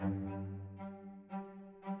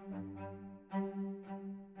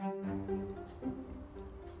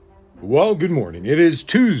Well, good morning. It is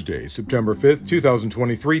Tuesday, September 5th,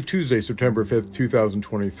 2023. Tuesday, September 5th,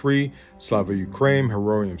 2023. Slava Ukraine,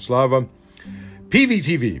 Heroium Slava.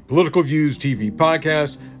 PVTV, Political Views TV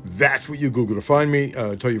Podcast. That's what you Google to find me.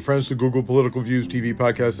 Tell your friends to Google Political Views TV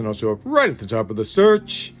Podcast, and I'll show up right at the top of the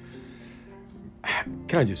search.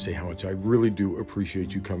 Can I just say how much I really do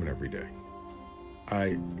appreciate you coming every day?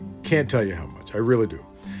 I can't tell you how much. I really do.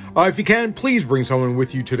 If you can, please bring someone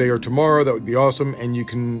with you today or tomorrow. That would be awesome. And you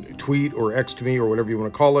can tweet or X to me or whatever you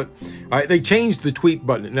want to call it. They changed the tweet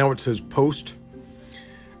button. Now it says post.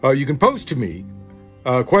 You can post to me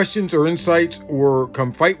questions or insights or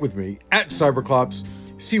come fight with me at Cyberclops,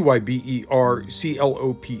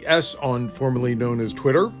 CYBERCLOPS on formerly known as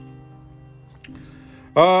Twitter.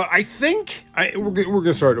 We're going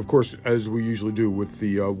to start, of course, as we usually do with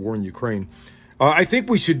the war in Ukraine. I think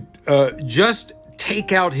we should just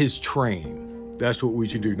take out his train. That's what we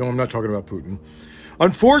should do. No, I'm not talking about Putin.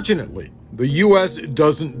 Unfortunately, the U.S.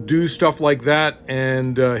 doesn't do stuff like that,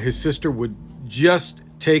 and his sister would just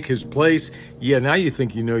take his place. Yeah, now you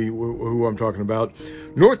think you know who I'm talking about.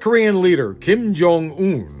 North Korean leader Kim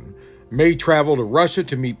Jong-un may travel to Russia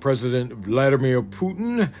to meet President Vladimir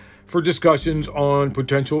Putin for discussions on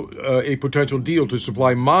a potential deal to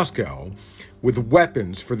supply Moscow with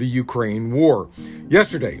weapons for the Ukraine war.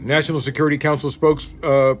 Yesterday, National Security Council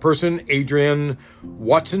spokesperson Adrienne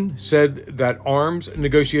Watson said that arms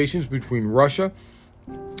negotiations between Russia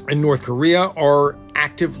and North Korea are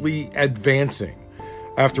actively advancing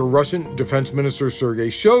after Russian Defense Minister Sergei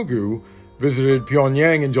Shoigu visited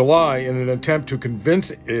Pyongyang in July in an attempt to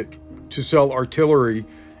convince it to sell artillery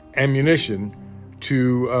ammunition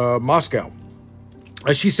to Moscow.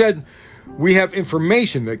 As she said, we have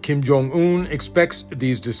information that Kim Jong-un expects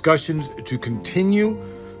these discussions to continue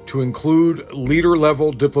to include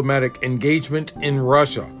leader-level diplomatic engagement in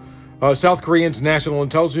Russia. South Korea's National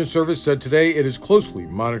Intelligence Service said today it is closely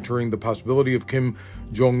monitoring the possibility of Kim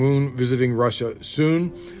Jong-un visiting Russia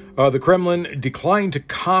soon. The Kremlin declined to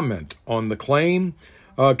comment on the claim.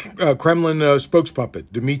 Kremlin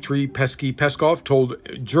spokespuppet Dmitry Peskov told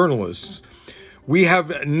journalists, "We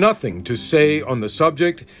have nothing to say on the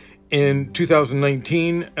subject." In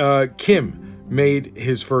 2019, Kim made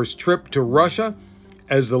his first trip to Russia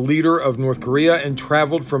as the leader of North Korea and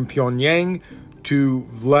traveled from Pyongyang to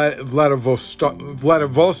Vladivostok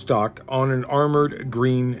on an armored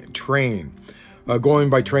green train. Going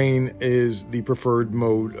by train is the preferred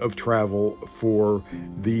mode of travel for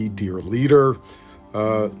the dear leader.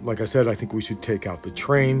 Like I said, I think we should take out the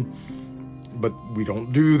train, but we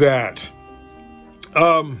don't do that.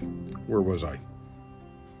 Where was I?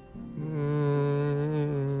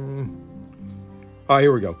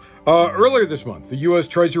 Here we go. Earlier this month, the U.S.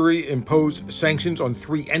 Treasury imposed sanctions on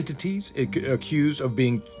 3 entities accused of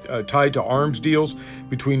being tied to arms deals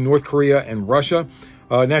between North Korea and Russia.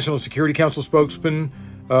 National Security Council spokesman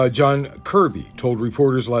John Kirby told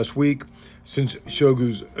reporters last week, since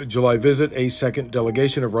Shoigu's July visit, a second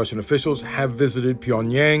delegation of Russian officials have visited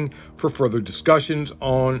Pyongyang for further discussions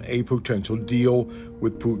on a potential deal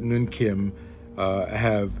with Putin and Kim.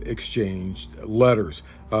 Have exchanged letters,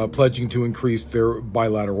 pledging to increase their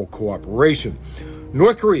bilateral cooperation.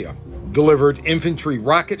 North Korea delivered infantry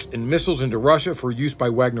rockets and missiles into Russia for use by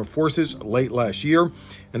Wagner forces late last year,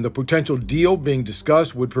 and the potential deal being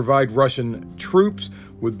discussed would provide Russian troops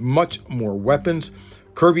with much more weapons.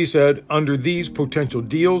 Kirby said under these potential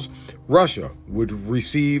deals, Russia would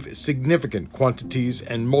receive significant quantities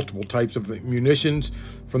and multiple types of munitions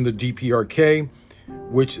from the DPRK,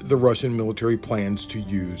 which the Russian military plans to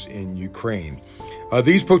use in Ukraine.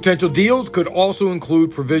 These potential deals could also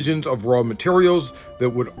include provisions of raw materials that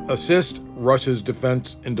would assist Russia's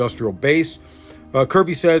defense industrial base.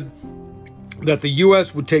 Kirby said that the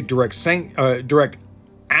U.S. would take direct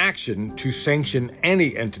action to sanction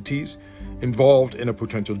any entities involved in a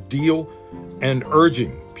potential deal and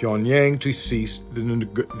urging Pyongyang to cease the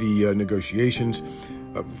negotiations.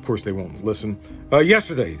 Of course, they won't listen.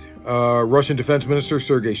 Yesterday, Russian Defense Minister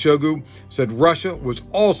Sergei Shoigu said Russia was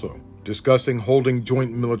also discussing holding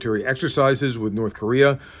joint military exercises with North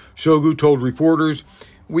Korea. Shoigu told reporters,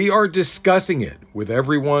 "We are discussing it with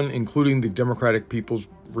everyone, including the Democratic People's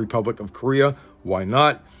Republic of Korea. Why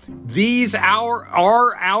not? These are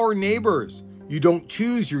our neighbors. You don't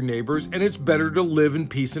choose your neighbors, and it's better to live in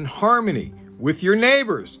peace and harmony with your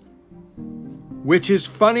neighbors." Which is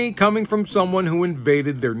funny coming from someone who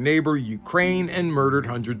invaded their neighbor Ukraine and murdered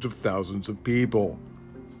hundreds of thousands of people.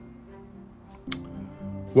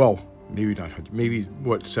 Well, maybe not hundreds, maybe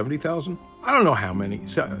 70,000? I don't know how many.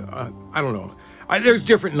 I don't know. There's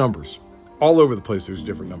different numbers. All over the place there's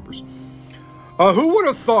different numbers. Who would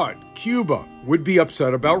have thought Cuba would be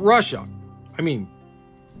upset about Russia? I mean,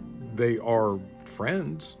 they are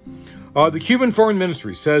friends. The Cuban Foreign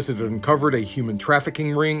Ministry says it uncovered a human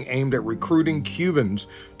trafficking ring aimed at recruiting Cubans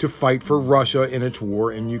to fight for Russia in its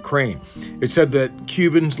war in Ukraine. It said that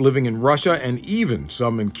Cubans living in Russia and even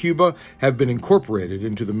some in Cuba have been incorporated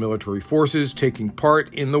into the military forces taking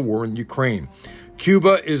part in the war in Ukraine.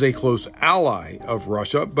 Cuba is a close ally of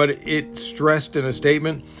Russia, but it stressed in a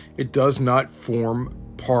statement it does not form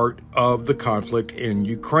part of the conflict in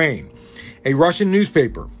Ukraine. A Russian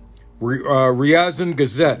newspaper, Ryazan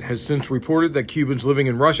Gazette, has since reported that Cubans living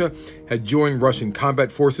in Russia had joined Russian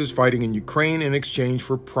combat forces fighting in Ukraine in exchange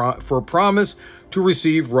for a promise to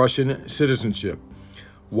receive Russian citizenship.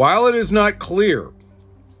 While it is not clear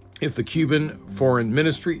if the Cuban Foreign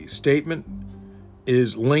Ministry statement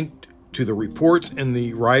is linked to the reports in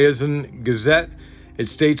the Ryazan Gazette, it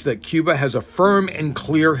states that Cuba has a firm and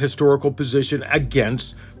clear historical position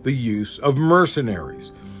against the use of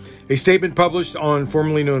mercenaries. A statement published on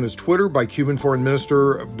formerly known as Twitter by Cuban Foreign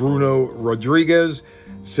Minister Bruno Rodriguez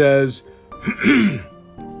says,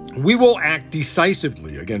 "We will act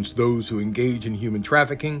decisively against those who engage in human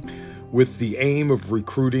trafficking with the aim of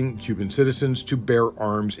recruiting Cuban citizens to bear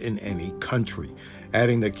arms in any country,"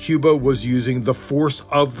 adding that Cuba was using the force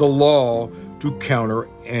of the law to counter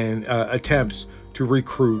attempts to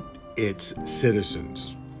recruit its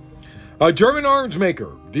citizens. A German arms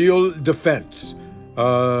maker, Diehl Defense,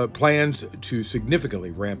 plans to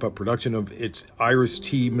significantly ramp up production of its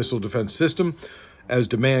Iris-T missile defense system as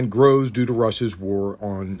demand grows due to Russia's war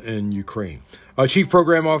in Ukraine. Chief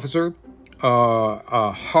Program Officer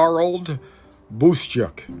Harald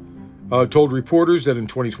Buschuk told reporters that in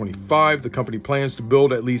 2025, the company plans to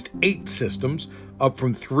build at least 8 systems, up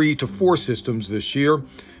from 3 to 4 systems this year.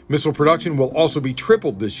 Missile production will also be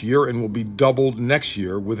tripled this year and will be doubled next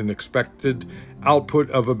year, with an expected output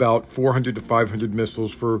of about 400 to 500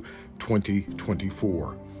 missiles for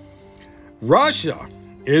 2024. Russia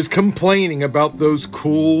is complaining about those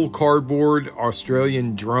cool cardboard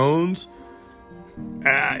Australian drones,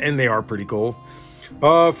 and they are pretty cool.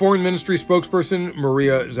 Foreign Ministry spokesperson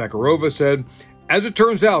Maria Zakharova said, "As it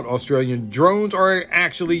turns out, Australian drones are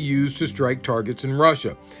actually used to strike targets in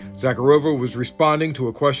Russia." Zakharova was responding to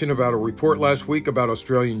a question about a report last week about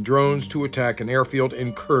Australian drones to attack an airfield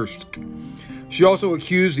in Kursk. She also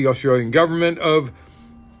accused the Australian government of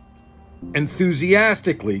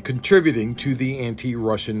enthusiastically contributing to the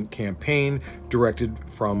anti-Russian campaign directed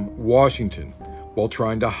from Washington, while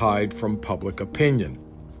trying to hide from public opinion.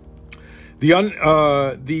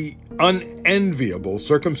 The unenviable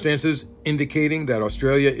circumstances indicating that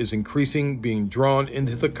Australia is increasing being drawn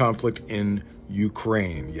into the conflict in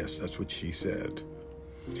Ukraine. Yes, that's what she said.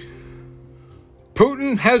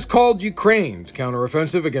 Putin has called Ukraine's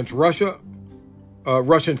counteroffensive against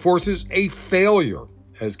Russian forces a failure,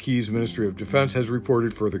 as Kyiv's Ministry of Defense has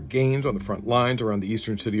reported further gains on the front lines around the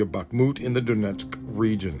eastern city of Bakhmut in the Donetsk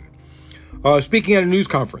region. Speaking at a news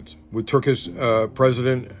conference with Turkish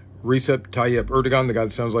President Recep Tayyip Erdogan, the guy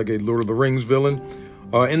that sounds like a Lord of the Rings villain,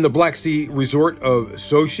 in the Black Sea resort of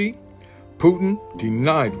Sochi, Putin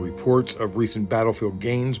denied reports of recent battlefield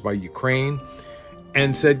gains by Ukraine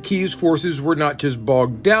and said Kyiv's forces were not just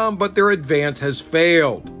bogged down, but their advance has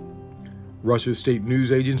failed. Russia's state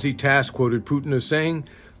news agency TASS quoted Putin as saying,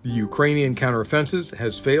 "The Ukrainian counteroffensive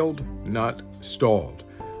has failed, not stalled.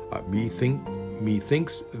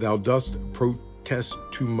 Methinks thou dost protest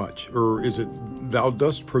too much." Or is it, "Thou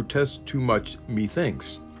dost protest too much,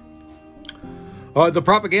 methinks"? The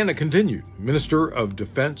propaganda continued. Minister of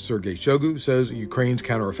Defense Sergei Shoigu says Ukraine's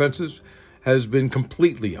counteroffensive has been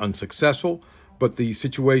completely unsuccessful, but the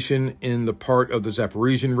situation in the part of the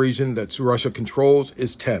Zaporizhian region that Russia controls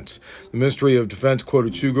is tense. The Ministry of Defense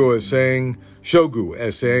quoted Shoigu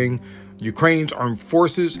as saying, "Ukraine's armed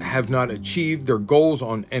forces have not achieved their goals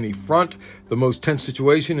on any front. The most tense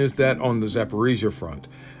situation is that on the Zaporizhia front.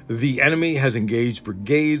 The enemy has engaged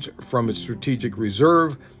brigades from its strategic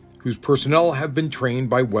reserve, whose personnel have been trained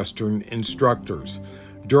by Western instructors."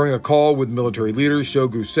 During a call with military leaders,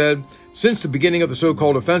 Shoigu said, "Since the beginning of the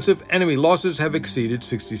so-called offensive, enemy losses have exceeded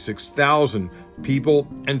 66,000 people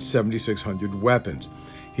and 7,600 weapons."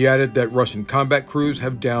 He added that Russian combat crews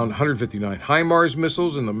have downed 159 HIMARS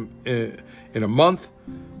missiles in a month,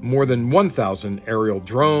 more than 1,000 aerial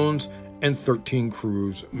drones, and 13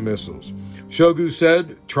 cruise missiles. Shoigu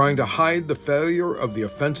said, trying to hide the failure of the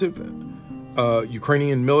offensive,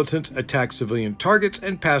 Ukrainian militants attack civilian targets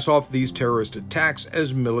and pass off these terrorist attacks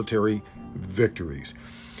as military victories.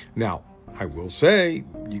 Now, I will say,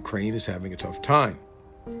 Ukraine is having a tough time.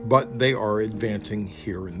 but they are advancing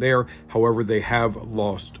here and there. However, they have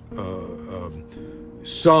lost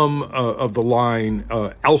some of the line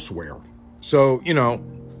elsewhere. So,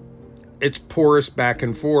 it's porous back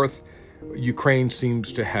and forth. Ukraine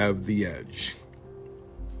seems to have the edge.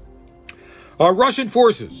 Russian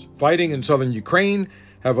forces fighting in southern Ukraine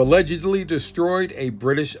have allegedly destroyed a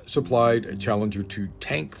British-supplied Challenger 2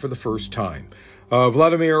 tank for the first time.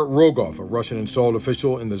 Vladimir Rogov, a Russian-installed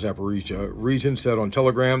official in the Zaporizhia region, said on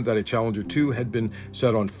Telegram that a Challenger 2 had been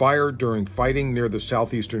set on fire during fighting near the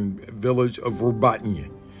southeastern village of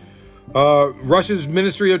Rubatny. Russia's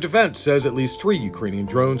Ministry of Defense says at least 3 Ukrainian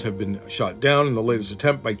drones have been shot down in the latest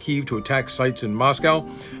attempt by Kyiv to attack sites in Moscow.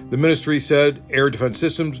 The ministry said air defense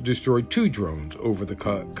systems destroyed 2 drones over the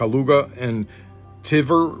Kaluga and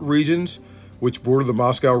Tver regions, which border the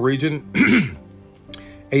Moscow region.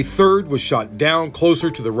 A third was shot down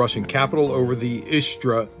closer to the Russian capital over the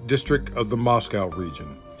Istra district of the Moscow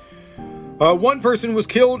region. 1 person was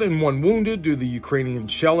killed and 1 wounded due to the Ukrainian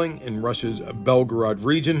shelling in Russia's Belgorod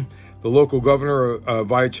region. The local governor,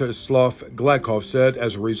 Vyacheslav Gladkov, said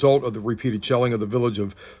as a result of the repeated shelling of the village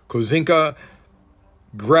of Kozinka,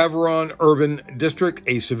 Graveron urban district,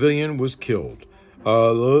 a civilian was killed.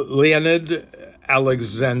 Leonid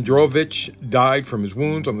Alexandrovich died from his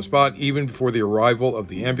wounds on the spot even before the arrival of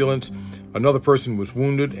the ambulance. Another person was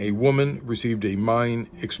wounded. A woman received a mine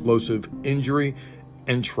explosive injury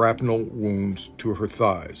and shrapnel wounds to her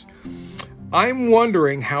thighs. I'm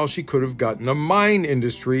wondering how she could have gotten a mine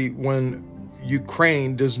industry when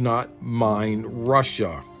Ukraine does not mine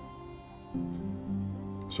Russia.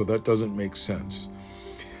 So that doesn't make sense.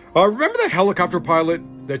 Remember that helicopter pilot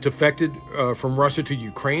that defected from Russia to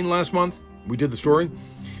Ukraine last month? We did the story.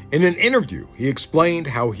 In an interview, he explained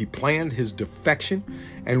how he planned his defection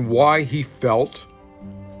and why he felt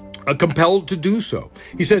compelled to do so.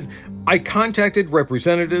 He said, "I contacted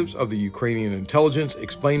representatives of the Ukrainian intelligence,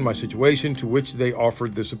 explained my situation, to which they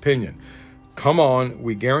offered this opinion. Come on,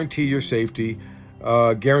 we guarantee your safety,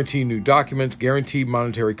 guarantee new documents, guarantee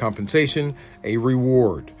monetary compensation, a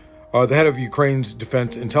reward." The head of Ukraine's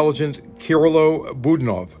defense intelligence, Kirilo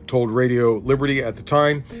Budnov, told Radio Liberty at the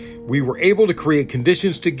time, "We were able to create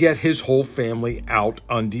conditions to get his whole family out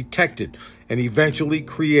undetected and eventually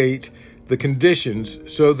create the conditions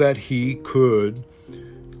so that he could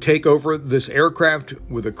take over this aircraft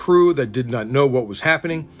with a crew that did not know what was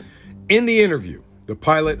happening." In the interview, the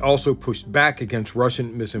pilot also pushed back against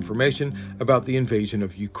Russian misinformation about the invasion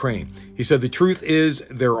of Ukraine. He said, "The truth is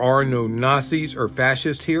there are no Nazis or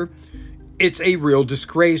fascists here. It's a real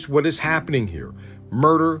disgrace what is happening here.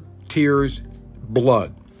 Murder, tears,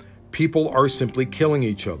 blood. People are simply killing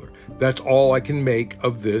each other. That's all I can make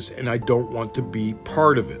of this, and I don't want to be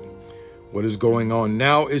part of it. What is going on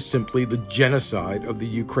now is simply the genocide of the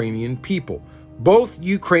Ukrainian people, both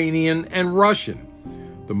Ukrainian and Russian.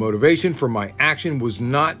 The motivation for my action was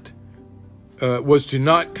to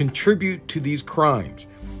not contribute to these crimes.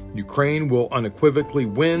 Ukraine will unequivocally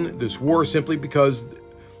win this war simply because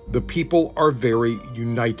the people are very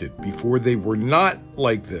united. Before they were not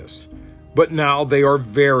like this, but now they are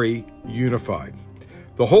very unified.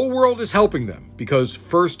 The whole world is helping them because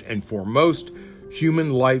first and foremost, human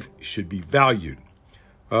life should be valued."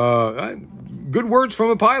 Good words from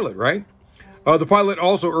a pilot, right? The pilot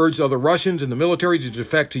also urged other Russians in the military to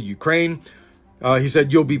defect to Ukraine. He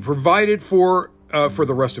said, "You'll be provided for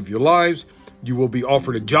the rest of your lives. You will be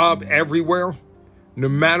offered a job everywhere. No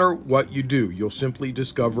matter what you do, you'll simply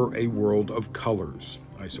discover a world of colors."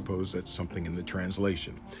 I suppose that's something in the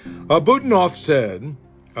translation. Budnov said,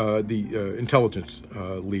 the intelligence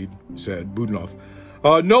lead said, Budnov,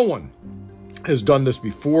 "No one has done this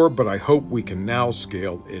before, but I hope we can now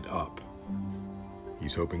scale it up."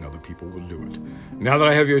 He's hoping other people will do it. Now that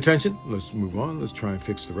I have your attention, let's move on. Let's try and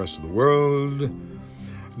fix the rest of the world.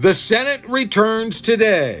 The Senate returns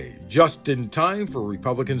today, just in time for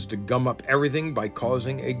Republicans to gum up everything by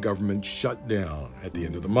causing a government shutdown at the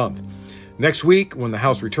end of the month. Next week, when the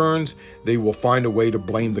House returns, they will find a way to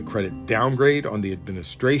blame the credit downgrade on the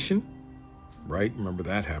administration. Right? Remember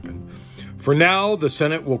that happened. For now, the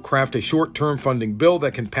Senate will craft a short-term funding bill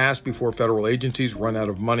that can pass before federal agencies run out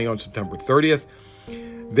of money on September 30th.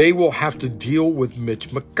 They will have to deal with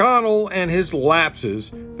Mitch McConnell and his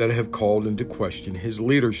lapses that have called into question his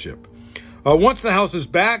leadership. Once the House is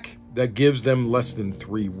back, that gives them less than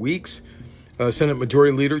 3 weeks. Senate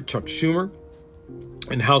Majority Leader Chuck Schumer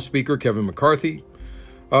and House Speaker Kevin McCarthy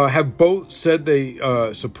have both said they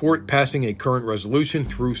support passing a current resolution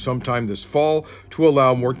through sometime this fall to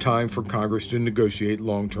allow more time for Congress to negotiate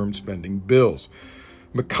long-term spending bills.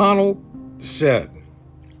 McConnell said,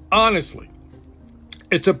 "Honestly,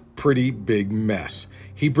 it's a pretty big mess."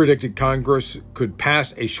 He predicted Congress could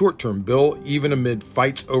pass a short-term bill even amid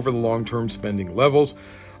fights over the long-term spending levels.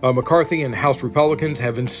 McCarthy and House Republicans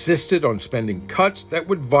have insisted on spending cuts that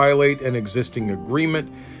would violate an existing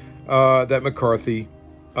agreement that McCarthy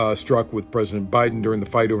struck with President Biden during the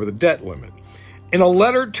fight over the debt limit. In a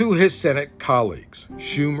letter to his Senate colleagues,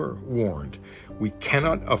 Schumer warned, "We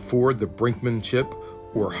cannot afford the brinkmanship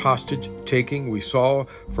or hostage-taking we saw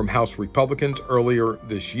from House Republicans earlier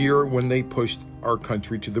this year when they pushed our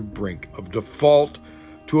country to the brink of default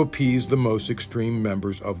to appease the most extreme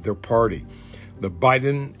members of their party." The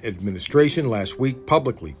Biden administration last week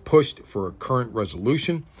publicly pushed for a current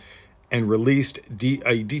resolution and released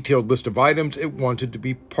a detailed list of items it wanted to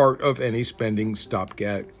be part of any spending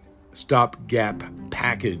stopgap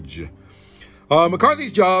package.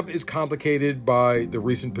 McCarthy's job is complicated by the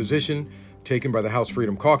recent position taken by the House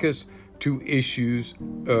Freedom Caucus to issue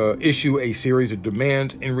a series of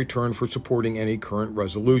demands in return for supporting any current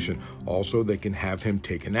resolution. Also, they can have him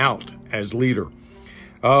taken out as leader.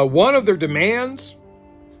 One of their demands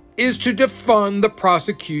is to defund the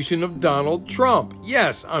prosecution of Donald Trump.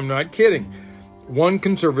 Yes, I'm not kidding. One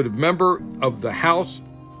conservative member of the House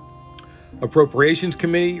Appropriations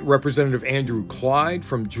Committee, Representative Andrew Clyde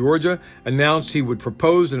from Georgia, announced he would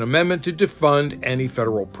propose an amendment to defund any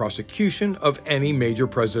federal prosecution of any major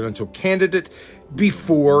presidential candidate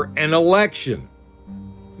before an election.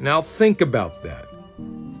 Now think about that.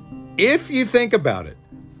 If you think about it,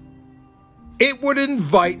 it would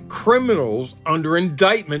invite criminals under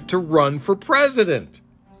indictment to run for president.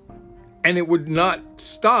 And it would not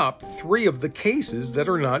stop 3 of the cases that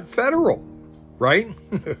are not federal. Right?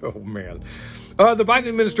 Oh, man. The Biden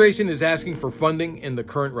administration is asking for funding in the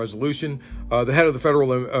current resolution. The head of the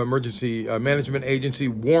Federal Emergency Management Agency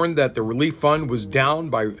warned that the relief fund was down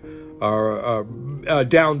to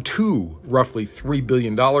roughly $3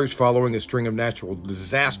 billion following a string of natural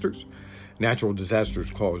disasters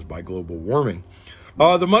caused by global warming.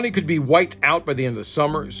 The money could be wiped out by the end of the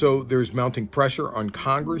summer, so there's mounting pressure on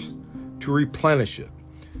Congress to replenish it.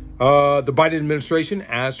 The Biden administration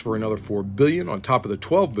asked for another $4 billion on top of the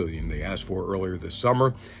 $12 billion they asked for earlier this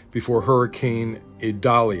summer before Hurricane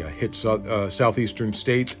Idalia hit southeastern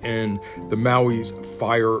states and the Maui's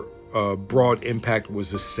fire broad impact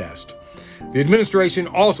was assessed. The administration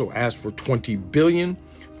also asked for $20 billion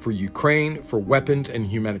for Ukraine for weapons and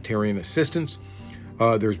humanitarian assistance.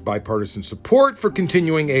 There's bipartisan support for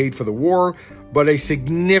continuing aid for the war, but a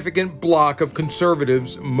significant block of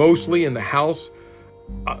conservatives, mostly in the House,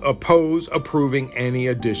 oppose approving any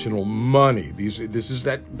additional money. This is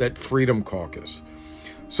that Freedom Caucus.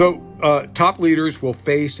 So top leaders will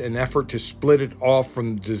face an effort to split it off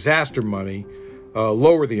from disaster money,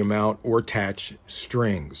 lower the amount, or attach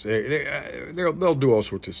strings. They'll do all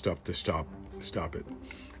sorts of stuff to stop it.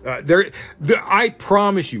 I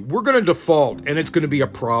promise you, we're going to default, and it's going to be a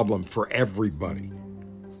problem for everybody.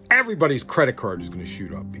 Everybody's credit card is going to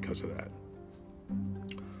shoot up because of that.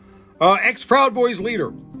 Ex-Proud Boys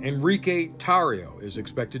leader Enrique Tarrio is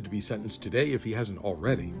expected to be sentenced today, if he hasn't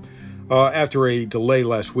already, after a delay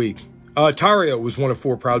last week. Tarrio was one of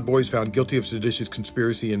 4 Proud Boys found guilty of seditious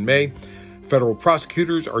conspiracy in May. Federal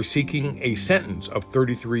prosecutors are seeking a sentence of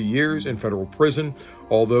 33 years in federal prison,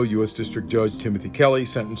 although U.S. District Judge Timothy Kelly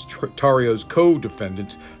sentenced Tarrio's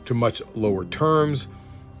co-defendants to much lower terms,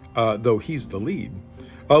 though he's the lead.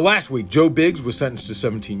 Last week, Joe Biggs was sentenced to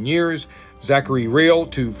 17 years, Zachary Rehl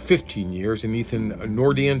to 15 years, and Ethan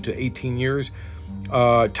Nordian to 18 years,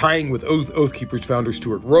 tying with Oath Keepers founder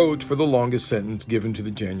Stuart Rhodes for the longest sentence given to the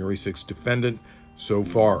January 6th defendant so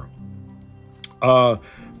far.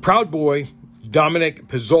 Proud Boy Dominic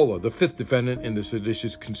Pizzola, the 5th defendant in the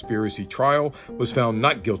seditious conspiracy trial, was found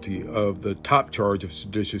not guilty of the top charge of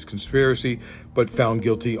seditious conspiracy, but found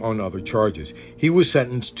guilty on other charges. He was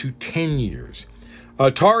sentenced to 10 years.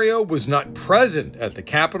 Tarrio was not present at the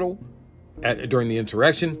Capitol during the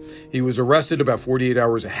insurrection. He was arrested about 48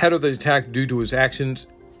 hours ahead of the attack due to his actions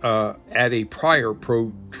at a prior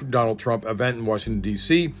pro-Donald Trump event in Washington,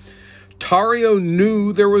 D.C. Tarrio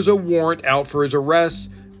knew there was a warrant out for his arrest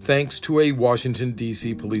thanks to a Washington,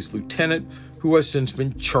 D.C. police lieutenant who has since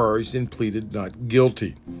been charged and pleaded not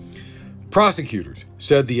guilty. Prosecutors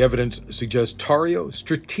said the evidence suggests Tarrio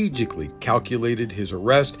strategically calculated his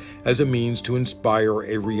arrest as a means to inspire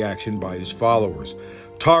a reaction by his followers.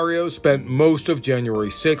 Tarrio spent most of January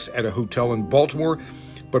 6th at a hotel in Baltimore,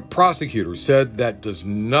 but prosecutors said that does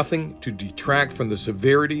nothing to detract from the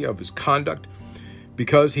severity of his conduct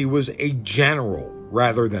because he was a general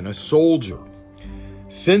rather than a soldier.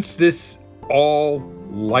 Since this all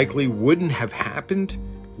likely wouldn't have happened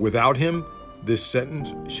without him, this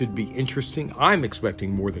sentence should be interesting. I'm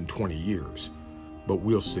expecting more than 20 years. but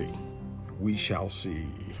we'll see. We shall see.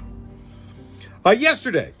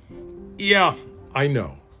 Yesterday, yeah, I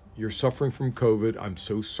know. You're suffering from COVID. I'm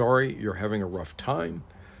so sorry you're having a rough time.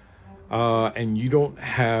 And you don't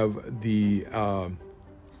have the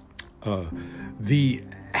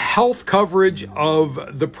health coverage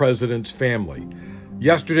of the president's family.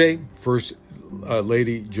 Yesterday, First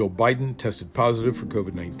Lady Jill Biden tested positive for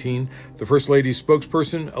COVID-19. The First Lady's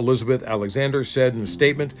spokesperson, Elizabeth Alexander, said in a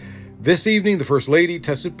statement, "This evening, the First Lady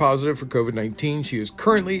tested positive for COVID-19. She is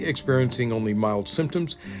currently experiencing only mild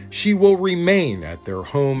symptoms. She will remain at their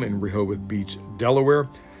home in Rehoboth Beach, Delaware."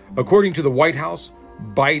 According to the White House,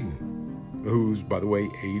 Biden, who's, by the way,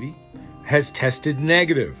 80, has tested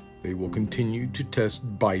negative. They will continue to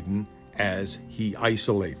test Biden as he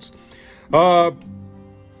isolates.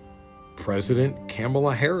 President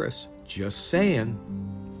Kamala Harris, just saying,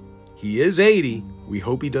 he is 80. We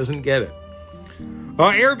hope he doesn't get it.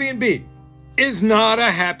 Airbnb is not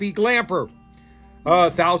a happy glamper.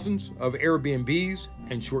 Thousands of Airbnbs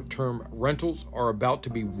and short-term rentals are about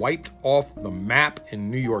to be wiped off the map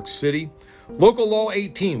in New York City. Local Law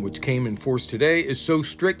 18, which came in force today, is so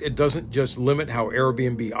strict it doesn't just limit how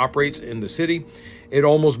Airbnb operates in the city. It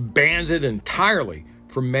almost bans it entirely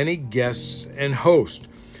for many guests and hosts.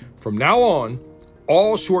 From now on,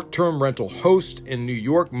 all short-term rental hosts in New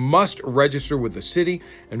York must register with the city,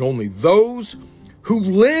 and only those who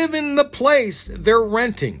live in the place they're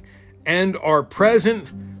renting and are present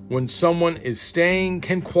when someone is staying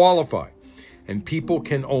can qualify. And people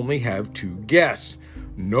can only have 2 guests.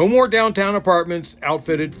 No more downtown apartments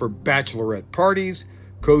outfitted for bachelorette parties,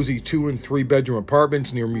 cozy 2- and 3-bedroom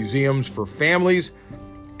apartments near museums for families,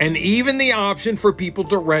 and even the option for people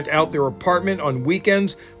to rent out their apartment on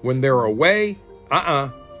weekends when they're away.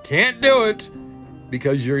 Can't do it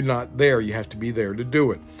because you're not there. You have to be there to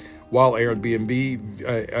do it. While Airbnb,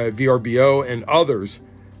 VRBO, and others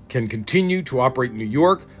can continue to operate in New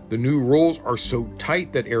York, the new rules are so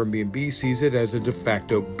tight that Airbnb sees it as a de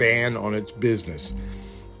facto ban on its business.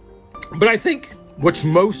 But I think what's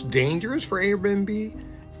most dangerous for Airbnb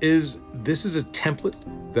is this is a template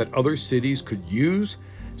that other cities could use.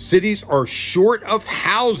 Cities are short of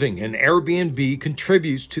housing, and Airbnb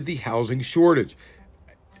contributes to the housing shortage.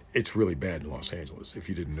 It's really bad in Los Angeles, if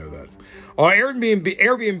you didn't know that.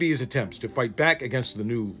 Airbnb's attempts to fight back against the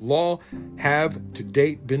new law have to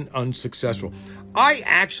date been unsuccessful. I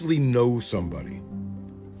actually know somebody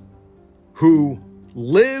who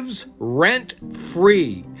lives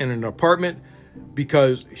rent-free in an apartment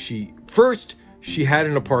because she had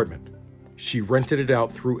an apartment. She rented it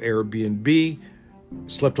out through Airbnb,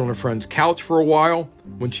 slept on a friend's couch for a while.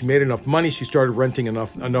 When she made enough money, she started renting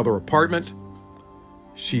another apartment.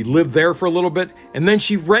 She lived there for a little bit, and then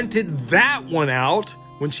she rented that one out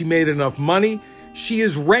when she made enough money. She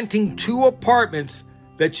is renting 2 apartments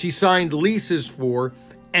that she signed leases for,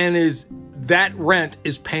 and that rent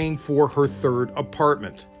is paying for her 3rd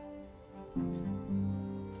apartment.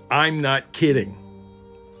 I'm not kidding.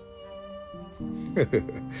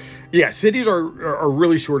 Yeah, cities are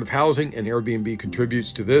really short of housing, and Airbnb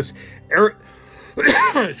contributes to this.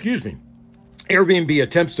 Excuse me. Airbnb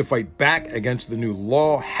attempts to fight back against the new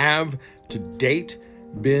law have, to date,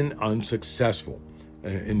 been unsuccessful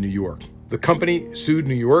in New York. The company sued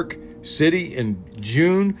New York City in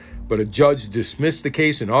June, but a judge dismissed the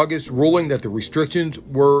case in August, ruling that the restrictions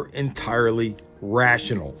were entirely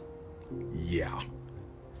rational. Yeah.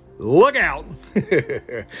 Look out.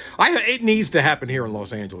 It needs to happen here in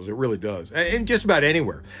Los Angeles. It really does. And just about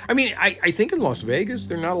anywhere. I mean, I think in Las Vegas,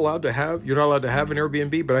 you're not allowed to have an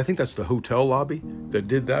Airbnb, but I think that's the hotel lobby that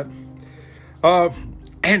did that.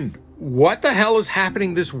 And what the hell is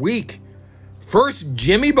happening this week? First,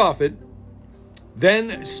 Jimmy Buffett,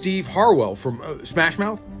 then Steve Harwell from Smash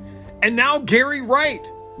Mouth, and now Gary Wright,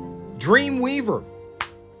 Dreamweaver,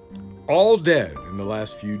 all dead in the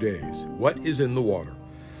last few days. What is in the water?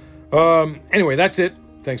 Anyway, that's it.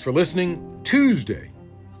 Thanks for listening. Tuesday,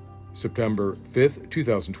 September 5th,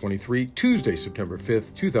 2023. Tuesday, September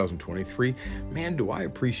 5th, 2023. Man, do I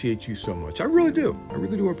appreciate you so much. I really do. I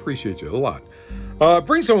really do appreciate you a lot.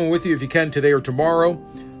 Bring someone with you if you can today or tomorrow.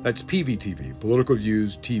 That's PVTV, Political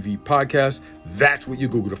Views TV Podcast. That's what you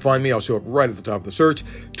Google to find me. I'll show up right at the top of the search.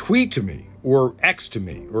 Tweet to me or X to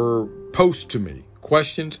me or post to me.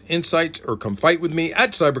 Questions, insights, or come fight with me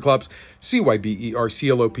at Cyberclops,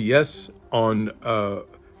 CYBERCLOPS on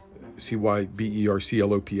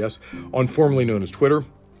CYBERCLOPS on formerly known as Twitter.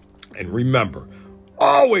 And remember,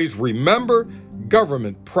 always remember,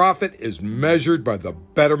 government profit is measured by the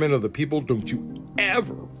betterment of the people. Don't you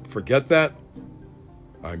ever forget that.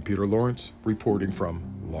 I'm Peter Lawrence, reporting from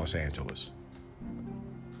Los Angeles.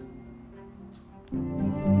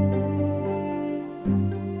 you.